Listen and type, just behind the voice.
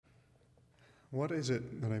What is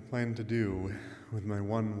it that I plan to do with my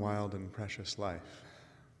one wild and precious life?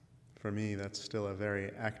 For me, that's still a very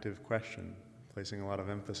active question, placing a lot of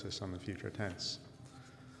emphasis on the future tense.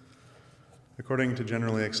 According to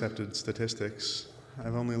generally accepted statistics,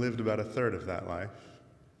 I've only lived about a third of that life,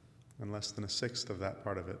 and less than a sixth of that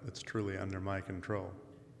part of it that's truly under my control.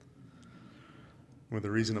 With a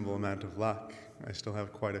reasonable amount of luck, I still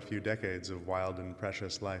have quite a few decades of wild and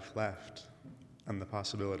precious life left, and the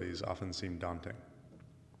possibilities often seem daunting.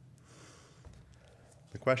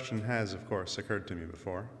 The question has, of course, occurred to me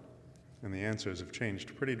before, and the answers have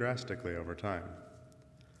changed pretty drastically over time.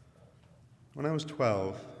 When I was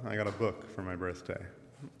 12, I got a book for my birthday.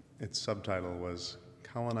 Its subtitle was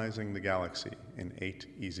Colonizing the Galaxy in 8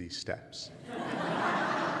 Easy Steps.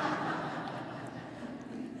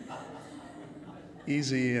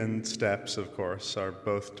 Easy and steps, of course, are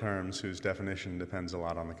both terms whose definition depends a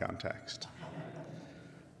lot on the context.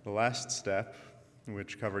 The last step,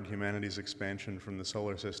 which covered humanity's expansion from the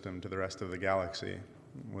solar system to the rest of the galaxy,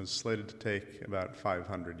 was slated to take about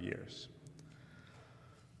 500 years.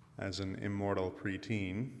 As an immortal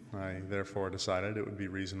preteen, I therefore decided it would be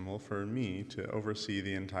reasonable for me to oversee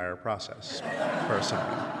the entire process,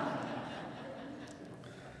 personally.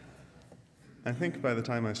 I think by the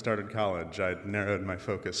time I started college, I'd narrowed my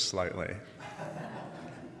focus slightly.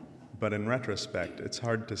 But in retrospect, it's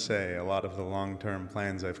hard to say a lot of the long-term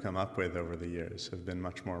plans I've come up with over the years have been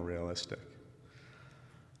much more realistic.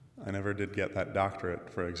 I never did get that doctorate,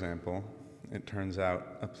 for example. It turns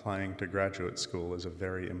out applying to graduate school is a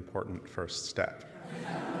very important first step.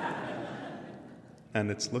 And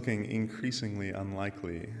it's looking increasingly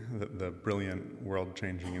unlikely that the brilliant,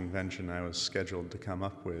 world-changing invention I was scheduled to come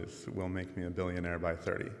up with will make me a billionaire by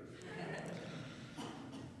 30.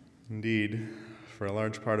 Indeed, for a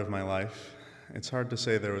large part of my life, it's hard to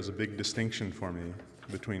say there was a big distinction for me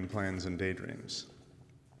between plans and daydreams.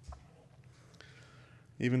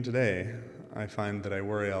 Even today, I find that I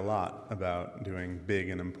worry a lot about doing big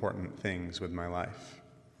and important things with my life.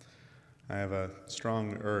 I have a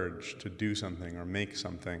strong urge to do something or make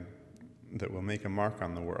something that will make a mark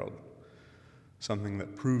on the world, something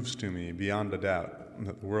that proves to me beyond a doubt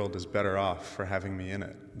that the world is better off for having me in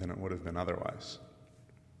it than it would have been otherwise.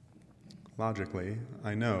 Logically,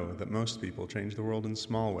 I know that most people change the world in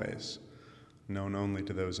small ways, known only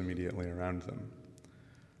to those immediately around them.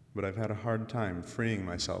 But I've had a hard time freeing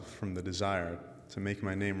myself from the desire to make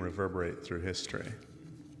my name reverberate through history.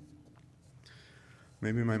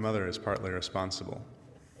 Maybe my mother is partly responsible.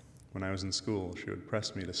 When I was in school, she would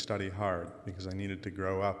press me to study hard because I needed to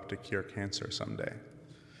grow up to cure cancer someday.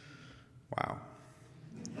 Wow.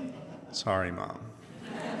 Sorry, Mom.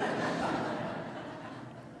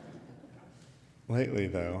 Lately,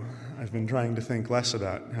 though, I've been trying to think less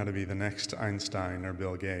about how to be the next Einstein or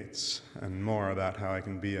Bill Gates, and more about how I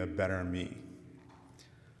can be a better me.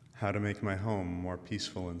 How to make my home more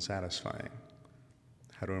peaceful and satisfying.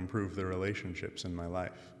 How to improve the relationships in my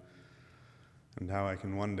life. And how I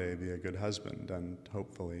can one day be a good husband and,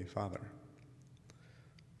 hopefully, father.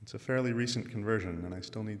 It's a fairly recent conversion, and I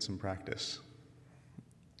still need some practice.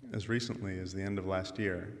 As recently as the end of last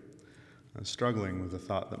year, I was struggling with the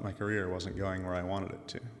thought that my career wasn't going where I wanted it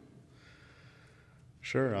to.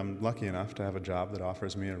 Sure, I'm lucky enough to have a job that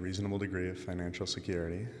offers me a reasonable degree of financial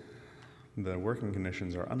security. The working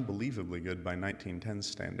conditions are unbelievably good by 1910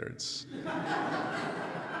 standards.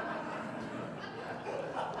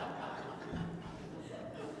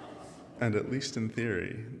 And at least in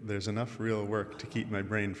theory, there's enough real work to keep my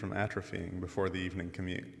brain from atrophying before the evening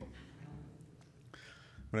commute.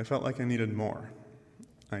 But I felt like I needed more.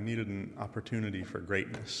 I needed an opportunity for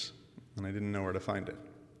greatness, and I didn't know where to find it.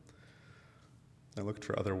 I looked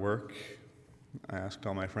for other work. I asked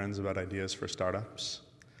all my friends about ideas for startups.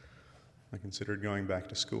 I considered going back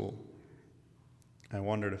to school. I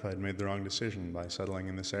wondered if I'd made the wrong decision by settling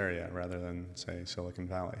in this area rather than, say, Silicon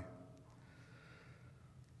Valley.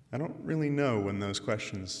 I don't really know when those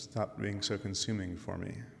questions stopped being so consuming for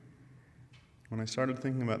me. When I started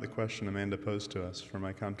thinking about the question Amanda posed to us for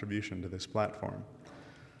my contribution to this platform,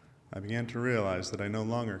 I began to realize that I no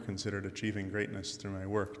longer considered achieving greatness through my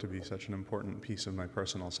work to be such an important piece of my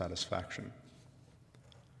personal satisfaction.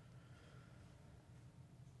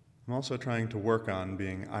 I'm also trying to work on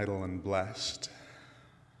being idle and blessed.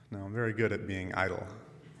 Now, I'm very good at being idle,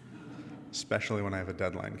 especially when I have a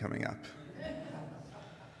deadline coming up.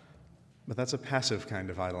 But that's a passive kind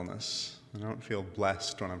of idleness. I don't feel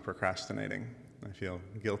blessed when I'm procrastinating. I feel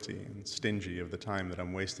guilty and stingy of the time that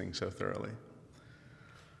I'm wasting so thoroughly.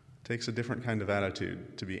 It takes a different kind of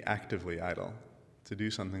attitude to be actively idle, to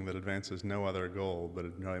do something that advances no other goal but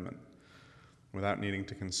enjoyment, without needing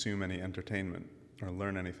to consume any entertainment or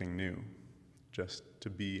learn anything new, just to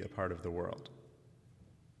be a part of the world.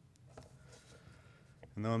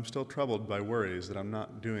 And though I'm still troubled by worries that I'm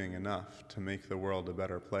not doing enough to make the world a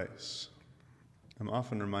better place, I'm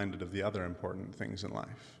often reminded of the other important things in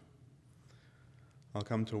life. I'll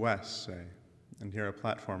come to Wes, say, and hear a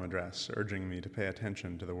platform address urging me to pay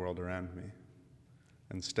attention to the world around me,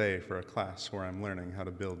 and stay for a class where I'm learning how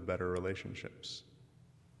to build better relationships.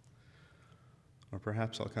 Or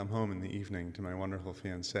perhaps I'll come home in the evening to my wonderful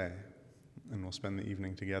fiancée, and we'll spend the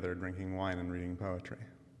evening together drinking wine and reading poetry.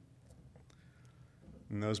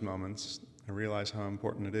 In those moments, I realize how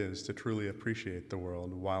important it is to truly appreciate the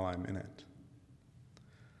world while I'm in it.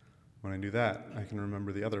 When I do that, I can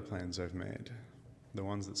remember the other plans I've made, the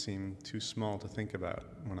ones that seem too small to think about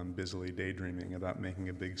when I'm busily daydreaming about making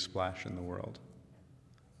a big splash in the world.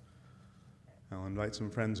 I'll invite some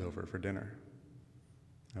friends over for dinner.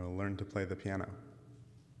 I will learn to play the piano.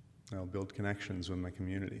 I will build connections with my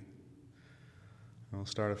community. I will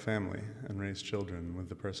start a family and raise children with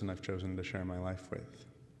the person I've chosen to share my life with.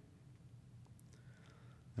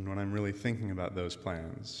 And when I'm really thinking about those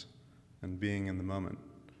plans and being in the moment,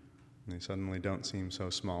 they suddenly don't seem so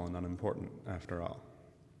small and unimportant after all.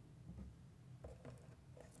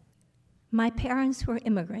 My parents were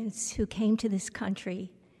immigrants who came to this country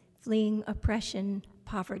fleeing oppression,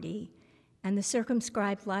 poverty, and the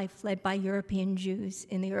circumscribed life led by European Jews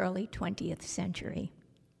in the early 20th century.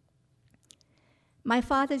 My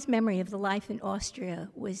father's memory of the life in Austria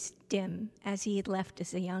was dim, as he had left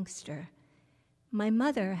as a youngster. My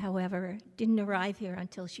mother, however, didn't arrive here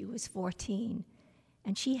until she was 14,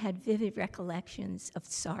 and she had vivid recollections of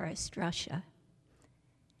Tsarist Russia.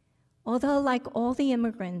 Although, like all the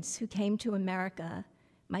immigrants who came to America,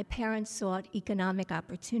 my parents sought economic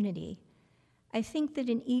opportunity, I think that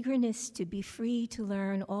an eagerness to be free to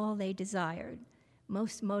learn all they desired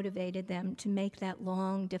most motivated them to make that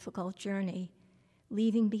long, difficult journey,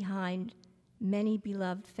 leaving behind many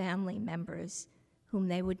beloved family members whom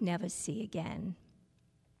they would never see again.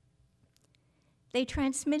 They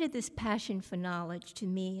transmitted this passion for knowledge to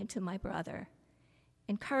me and to my brother.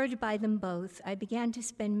 Encouraged by them both, I began to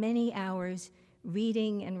spend many hours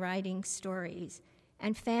reading and writing stories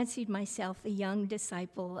and fancied myself a young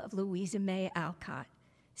disciple of Louisa May Alcott,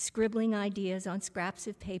 scribbling ideas on scraps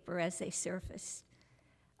of paper as they surfaced.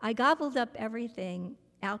 I gobbled up everything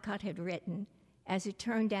Alcott had written, as it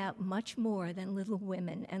turned out much more than Little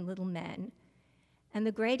Women and Little Men. And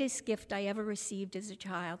the greatest gift I ever received as a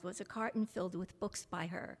child was a carton filled with books by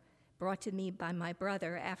her, brought to me by my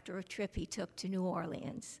brother after a trip he took to New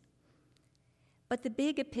Orleans. But the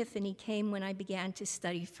big epiphany came when I began to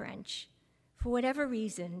study French. For whatever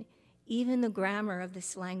reason, even the grammar of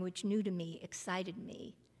this language new to me excited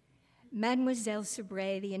me. Mademoiselle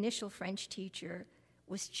Sabret, the initial French teacher,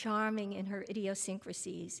 was charming in her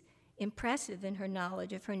idiosyncrasies, impressive in her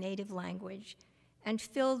knowledge of her native language, and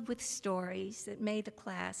filled with stories that made the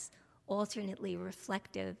class alternately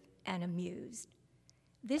reflective and amused.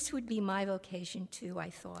 This would be my vocation too,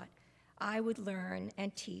 I thought. I would learn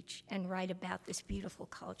and teach and write about this beautiful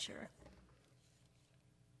culture.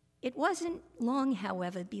 It wasn't long,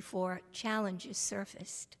 however, before challenges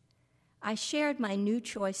surfaced. I shared my new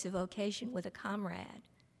choice of vocation with a comrade.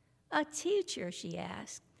 "A teacher," she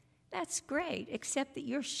asked. "That's great, except that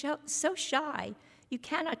you're so shy, you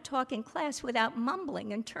cannot talk in class without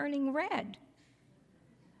mumbling and turning red."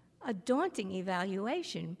 A daunting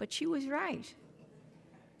evaluation, but she was right.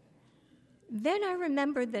 Then I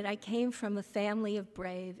remembered that I came from a family of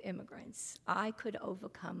brave immigrants. I could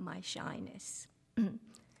overcome my shyness.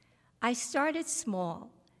 I started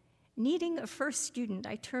small. Needing a first student,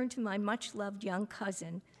 I turned to my much-loved young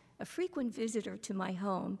cousin, a frequent visitor to my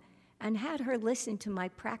home, and had her listen to my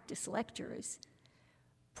practice lectures.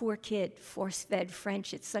 Poor kid, force-fed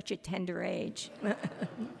French at such a tender age.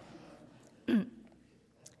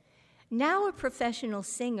 Now a professional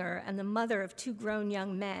singer and the mother of 2 grown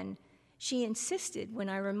young men, she insisted when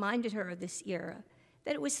I reminded her of this era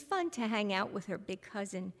that it was fun to hang out with her big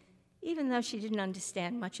cousin, even though she didn't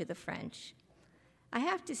understand much of the French. I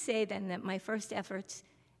have to say then that my first efforts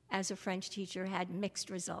as a French teacher had mixed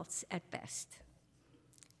results at best.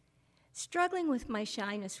 Struggling with my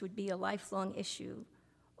shyness would be a lifelong issue,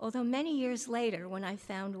 although many years later, when I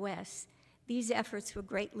found Wes, these efforts were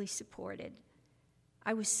greatly supported.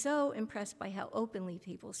 I was so impressed by how openly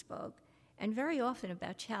people spoke, and very often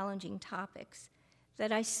about challenging topics,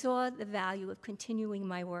 that I saw the value of continuing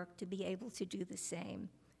my work to be able to do the same.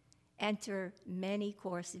 Enter many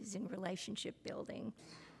courses in relationship building.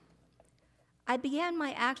 I began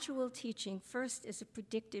my actual teaching first as a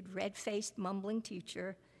predicted red-faced, mumbling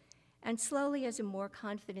teacher, and slowly as a more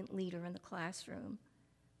confident leader in the classroom.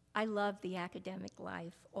 I loved the academic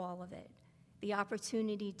life, all of it, the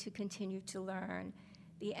opportunity to continue to learn,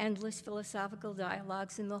 the endless philosophical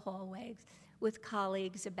dialogues in the hallways with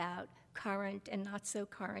colleagues about current and not so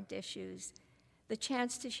current issues, the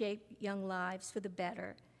chance to shape young lives for the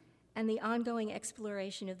better, and the ongoing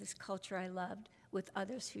exploration of this culture I loved with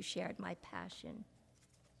others who shared my passion.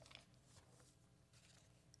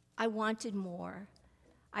 I wanted more.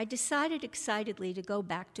 I decided excitedly to go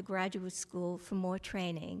back to graduate school for more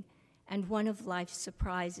training, and one of life's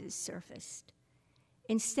surprises surfaced.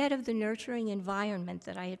 Instead of the nurturing environment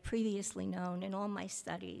that I had previously known in all my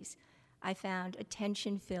studies, I found a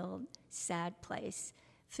tension-filled, sad place,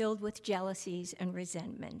 filled with jealousies and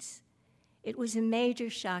resentments. It was a major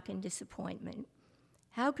shock and disappointment.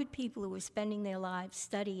 How could people who were spending their lives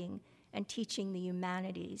studying and teaching the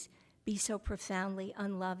humanities be so profoundly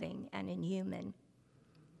unloving and inhuman?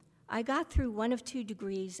 I got through one of 2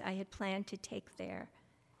 degrees I had planned to take there,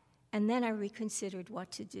 and then I reconsidered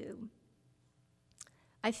what to do.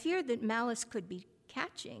 I feared that malice could be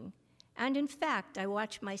catching, and in fact, I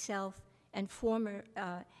watched myself and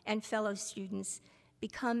fellow students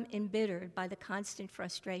become embittered by the constant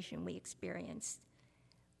frustration we experienced.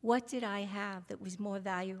 What did I have that was more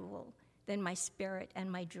valuable than my spirit and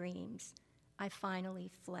my dreams? I finally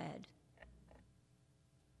fled.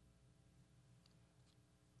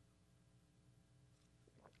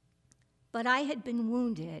 But I had been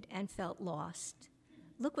wounded and felt lost.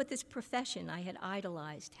 Look what this profession I had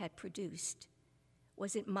idolized had produced.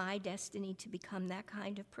 Was it my destiny to become that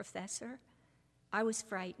kind of professor? I was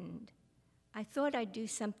frightened. I thought I'd do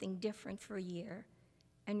something different for a year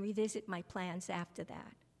and revisit my plans after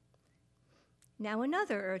that. Now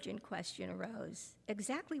another urgent question arose.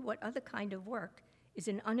 Exactly what other kind of work is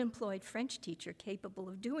an unemployed French teacher capable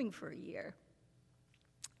of doing for a year?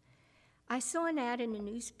 I saw an ad in a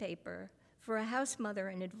newspaper for a house mother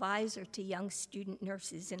and advisor to young student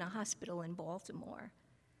nurses in a hospital in Baltimore.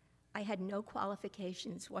 I had no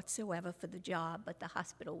qualifications whatsoever for the job, but the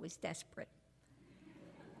hospital was desperate.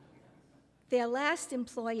 Their last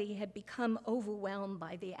employee had become overwhelmed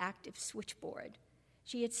by the active switchboard.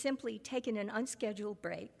 She had simply taken an unscheduled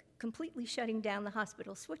break, completely shutting down the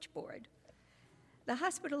hospital switchboard. The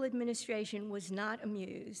hospital administration was not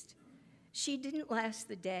amused. She didn't last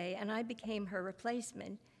the day, and I became her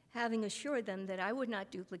replacement, having assured them that I would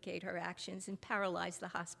not duplicate her actions and paralyze the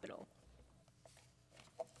hospital.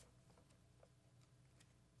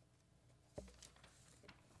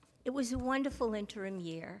 It was a wonderful interim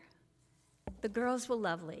year. The girls were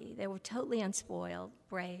lovely. They were totally unspoiled,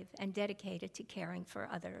 brave, and dedicated to caring for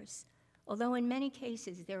others, although in many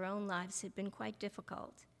cases their own lives had been quite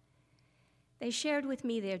difficult. They shared with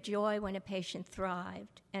me their joy when a patient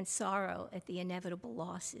thrived and sorrow at the inevitable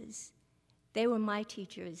losses. They were my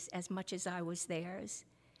teachers as much as I was theirs,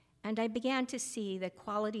 and I began to see that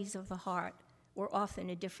qualities of the heart were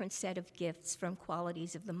often a different set of gifts from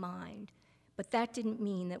qualities of the mind, but that didn't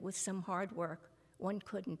mean that with some hard work, one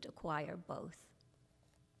couldn't acquire both.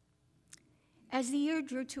 As the year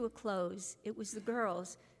drew to a close, it was the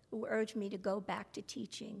girls who urged me to go back to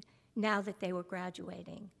teaching now that they were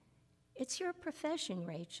graduating. It's your profession,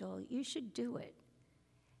 Rachel. You should do it.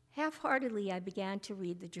 Half-heartedly, I began to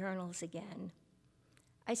read the journals again.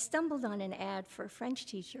 I stumbled on an ad for a French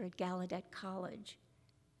teacher at Gallaudet College.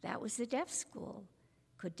 That was the deaf school.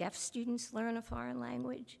 Could deaf students learn a foreign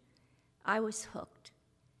language? I was hooked.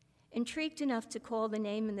 Intrigued enough to call the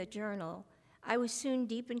name in the journal, I was soon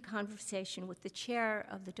deep in conversation with the chair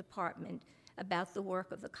of the department about the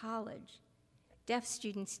work of the college. Deaf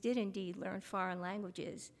students did indeed learn foreign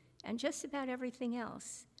languages and just about everything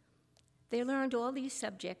else. They learned all these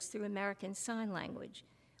subjects through American Sign Language,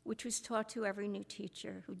 which was taught to every new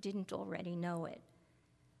teacher who didn't already know it.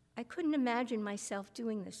 I couldn't imagine myself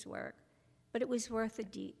doing this work, but it was worth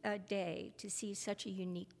a day to see such a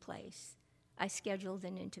unique place. I scheduled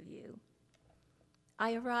an interview.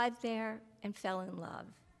 I arrived there and fell in love.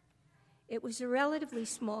 It was a relatively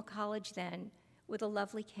small college then, with a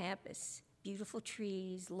lovely campus, beautiful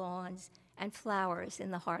trees, lawns, and flowers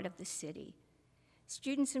in the heart of the city.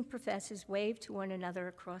 Students and professors waved to one another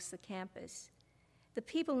across the campus. The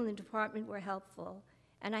people in the department were helpful,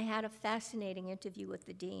 and I had a fascinating interview with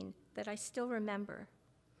the dean that I still remember.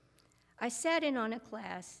 I sat in on a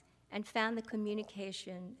class and found the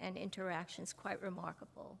communication and interactions quite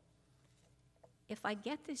remarkable. If I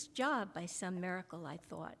get this job by some miracle, I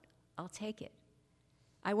thought, I'll take it.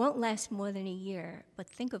 I won't last more than a year, but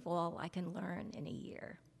think of all I can learn in a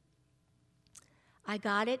year. I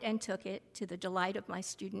got it and took it to the delight of my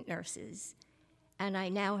student nurses, and I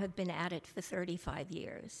now have been at it for 35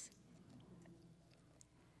 years.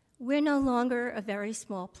 We're no longer a very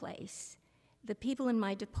small place. The people in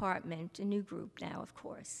my department, a new group now, of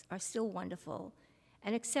course, are still wonderful,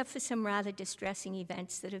 and except for some rather distressing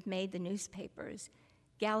events that have made the newspapers,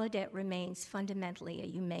 Gallaudet remains fundamentally a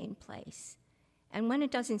humane place. And when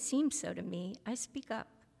it doesn't seem so to me, I speak up.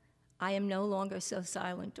 I am no longer so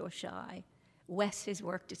silent or shy. Wes has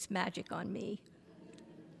worked its magic on me.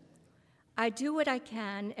 I do what I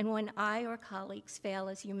can, and when I or colleagues fail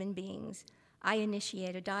as human beings, I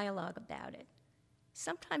initiate a dialogue about it.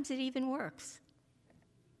 Sometimes it even works.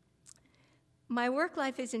 My work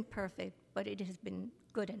life isn't perfect, but it has been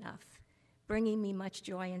good enough, bringing me much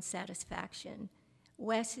joy and satisfaction.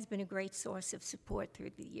 Wes has been a great source of support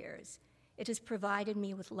through the years. It has provided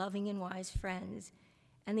me with loving and wise friends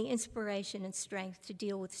and the inspiration and strength to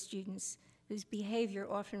deal with students whose behavior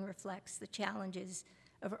often reflects the challenges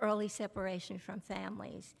of early separation from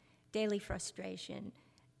families, daily frustration,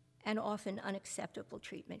 and often unacceptable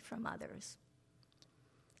treatment from others.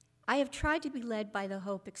 I have tried to be led by the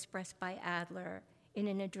hope expressed by Adler in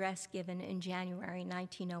an address given in January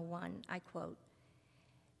 1901. I quote,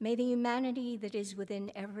 "May the humanity that is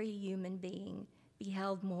within every human being be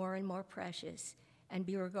held more and more precious and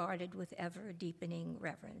be regarded with ever-deepening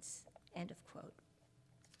reverence." End of quote.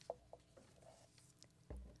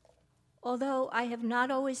 Although I have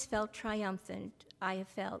not always felt triumphant, I have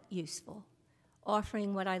felt useful,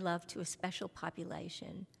 offering what I love to a special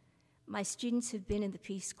population. My students have been in the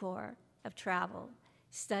Peace Corps, have traveled,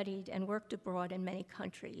 studied, and worked abroad in many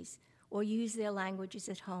countries, or used their languages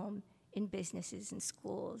at home in businesses and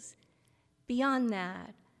schools. Beyond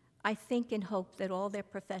that, I think and hope that all their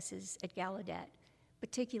professors at Gallaudet,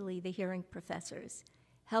 particularly the hearing professors,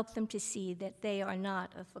 help them to see that they are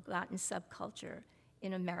not a forgotten subculture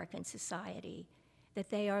in American society, that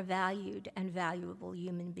they are valued and valuable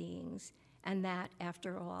human beings, and that,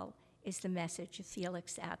 after all, is the message of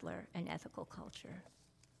Felix Adler and ethical culture.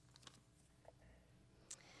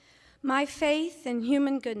 My faith in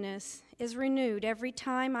human goodness is renewed every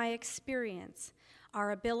time I experience our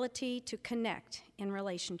ability to connect in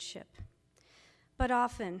relationship. But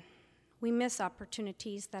often, we miss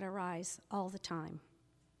opportunities that arise all the time.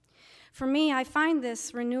 For me, I find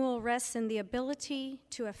this renewal rests in the ability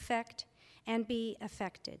to affect and be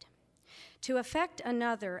affected. To affect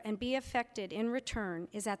another and be affected in return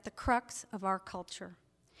is at the crux of our culture.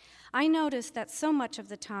 I notice that so much of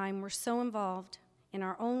the time we're so involved in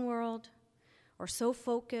our own world, or so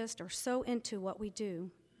focused or so into what we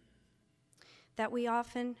do, that we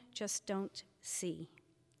often just don't see.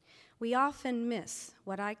 We often miss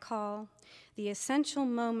what I call the essential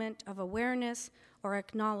moment of awareness or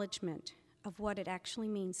acknowledgement of what it actually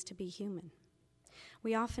means to be human.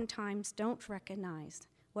 We oftentimes don't recognize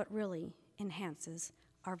what really enhances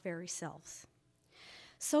our very selves.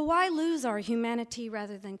 So why lose our humanity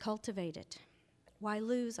rather than cultivate it? Why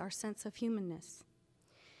lose our sense of humanness?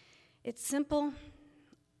 It's simple,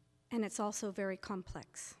 and it's also very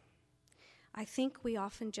complex. I think we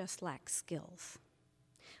often just lack skills.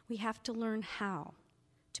 We have to learn how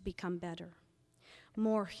to become better,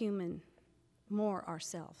 more human, more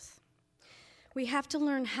ourselves. We have to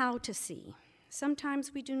learn how to see.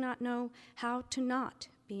 Sometimes we do not know how to not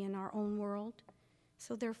be in our own world,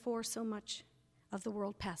 so therefore so much of the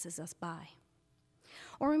world passes us by.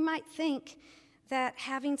 Or we might think that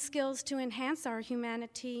having skills to enhance our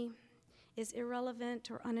humanity is irrelevant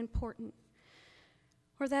or unimportant,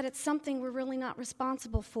 or that it's something we're really not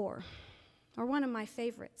responsible for. Or one of my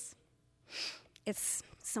favorites, it's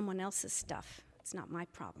someone else's stuff, it's not my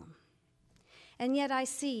problem. And yet I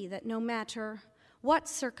see that no matter what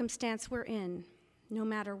circumstance we're in, no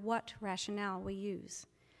matter what rationale we use,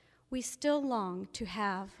 we still long to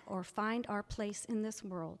have or find our place in this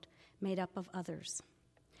world made up of others.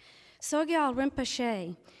 Sogyal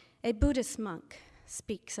Rinpoche, a Buddhist monk,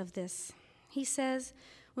 speaks of this. He says,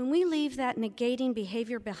 when we leave that negating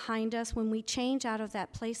behavior behind us, when we change out of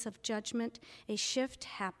that place of judgment, a shift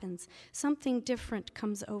happens. Something different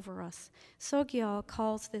comes over us. Sogyal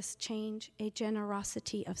calls this change a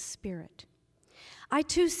generosity of spirit. I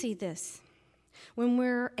too see this. When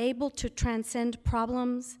we're able to transcend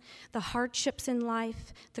problems, the hardships in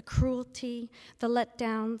life, the cruelty, the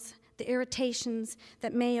letdowns, the irritations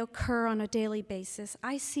that may occur on a daily basis,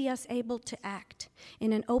 I see us able to act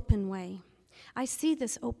in an open way. I see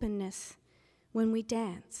this openness when we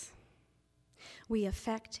dance. We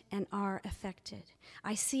affect and are affected.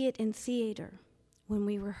 I see it in theater when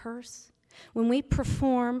we rehearse. When we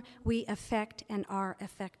perform, we affect and are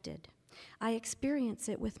affected. I experience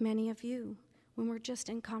it with many of you when we're just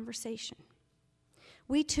in conversation.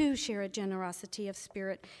 We too share a generosity of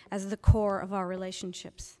spirit as the core of our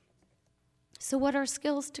relationships. So what are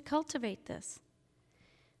skills to cultivate this?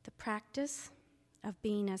 The practice of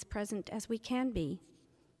being as present as we can be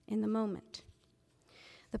in the moment.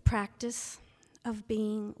 The practice of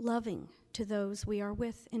being loving to those we are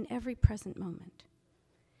with in every present moment.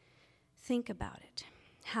 Think about it.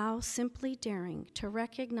 How simply daring to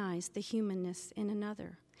recognize the humanness in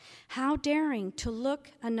another. How daring to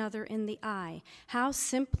look another in the eye. How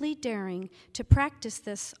simply daring to practice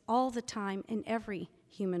this all the time in every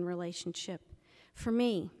human relationship. For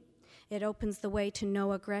me, it opens the way to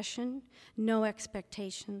no aggression, no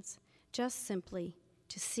expectations, just simply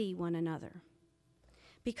to see one another.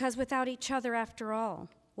 Because without each other, after all,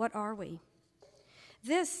 what are we?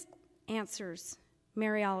 This answers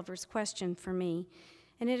Mary Oliver's question for me,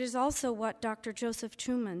 and it is also what Dr. Joseph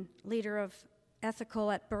Truman, leader of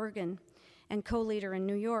Ethical at Bergen and co-leader in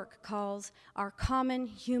New York, calls our common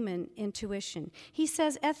human intuition. He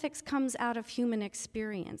says ethics comes out of human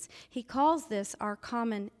experience. He calls this our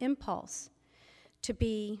common impulse to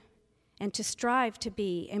be and to strive to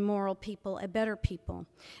be a moral people, a better people.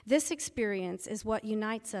 This experience is what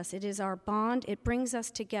unites us. It is our bond. It brings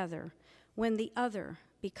us together when the other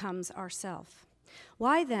becomes ourself.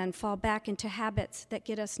 Why then fall back into habits that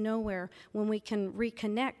get us nowhere when we can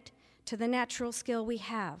reconnect to the natural skill we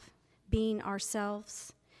have, being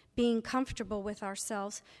ourselves, being comfortable with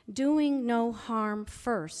ourselves, doing no harm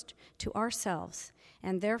first to ourselves,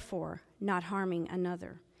 and therefore not harming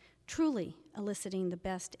another, truly eliciting the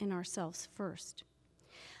best in ourselves first.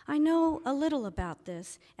 I know a little about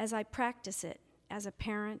this as I practice it as a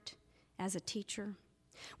parent, as a teacher.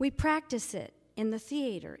 We practice it in the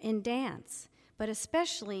theater, in dance, but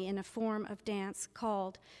especially in a form of dance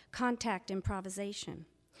called contact improvisation.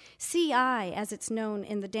 CI, as it's known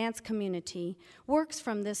in the dance community, works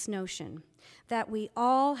from this notion that we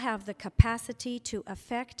all have the capacity to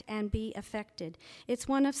affect and be affected. It's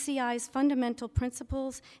one of CI's fundamental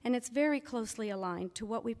principles, and it's very closely aligned to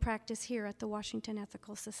what we practice here at the Washington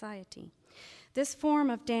Ethical Society. This form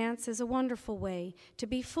of dance is a wonderful way to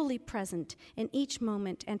be fully present in each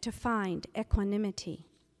moment and to find equanimity.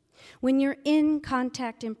 When you're in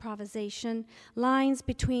contact improvisation, lines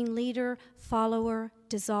between leader, follower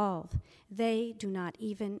dissolve. They do not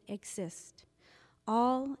even exist.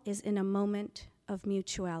 All is in a moment of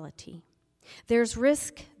mutuality. There's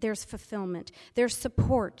risk, there's fulfillment, there's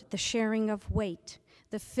support, the sharing of weight,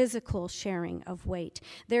 the physical sharing of weight.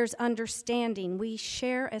 There's understanding. We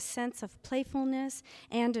share a sense of playfulness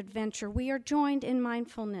and adventure. We are joined in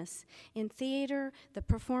mindfulness. In theater, the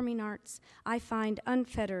performing arts, I find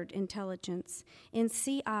unfettered intelligence. In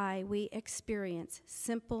CI, we experience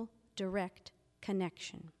simple, direct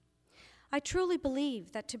connection. I truly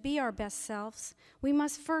believe that to be our best selves, we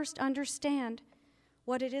must first understand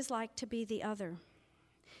what it is like to be the other.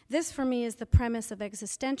 This, for me, is the premise of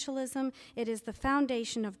existentialism. It is the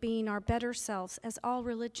foundation of being our better selves, as all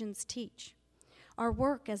religions teach. Our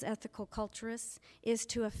work as ethical culturists is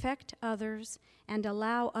to affect others and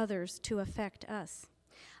allow others to affect us.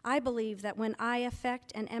 I believe that when I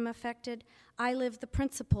affect and am affected, I live the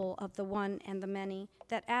principle of the one and the many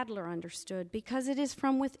that Adler understood, because it is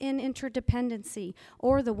from within interdependency,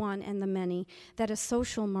 or the one and the many, that a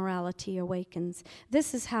social morality awakens.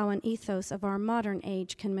 This is how an ethos of our modern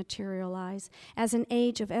age can materialize as an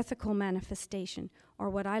age of ethical manifestation, or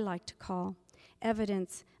what I like to call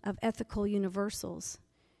evidence of ethical universals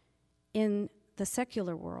in the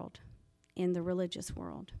secular world, in the religious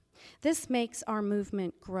world. This makes our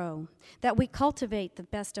movement grow, that we cultivate the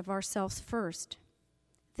best of ourselves first,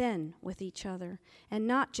 then with each other, and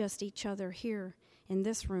not just each other here in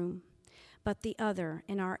this room, but the other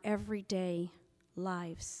in our everyday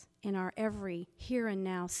lives, in our every here and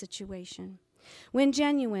now situation. When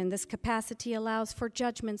genuine, this capacity allows for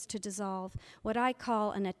judgments to dissolve. What I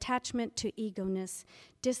call an attachment to ego-ness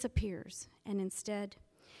disappears, and instead,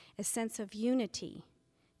 a sense of unity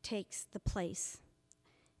takes the place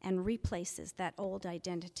and replaces that old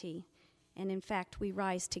identity. And in fact, we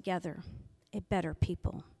rise together, a better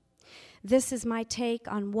people. This is my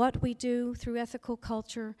take on what we do through ethical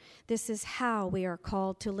culture. This is how we are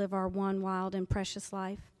called to live our one wild and precious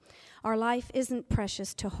life. Our life isn't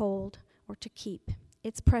precious to hold or to keep.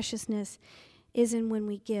 Its preciousness is in when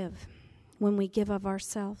we give of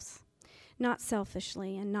ourselves, not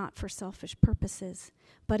selfishly and not for selfish purposes,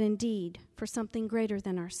 but indeed for something greater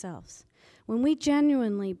than ourselves. When we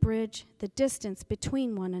genuinely bridge the distance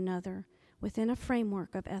between one another within a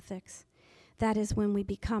framework of ethics, that is when we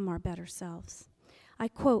become our better selves. I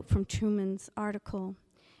quote from Truman's article,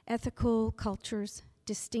 Ethical Culture's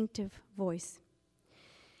Distinctive Voice.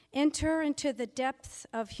 Enter into the depths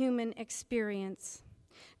of human experience.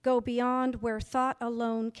 Go beyond where thought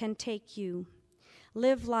alone can take you.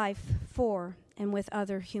 Live life for and with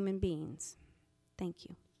other human beings. Thank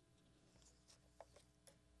you.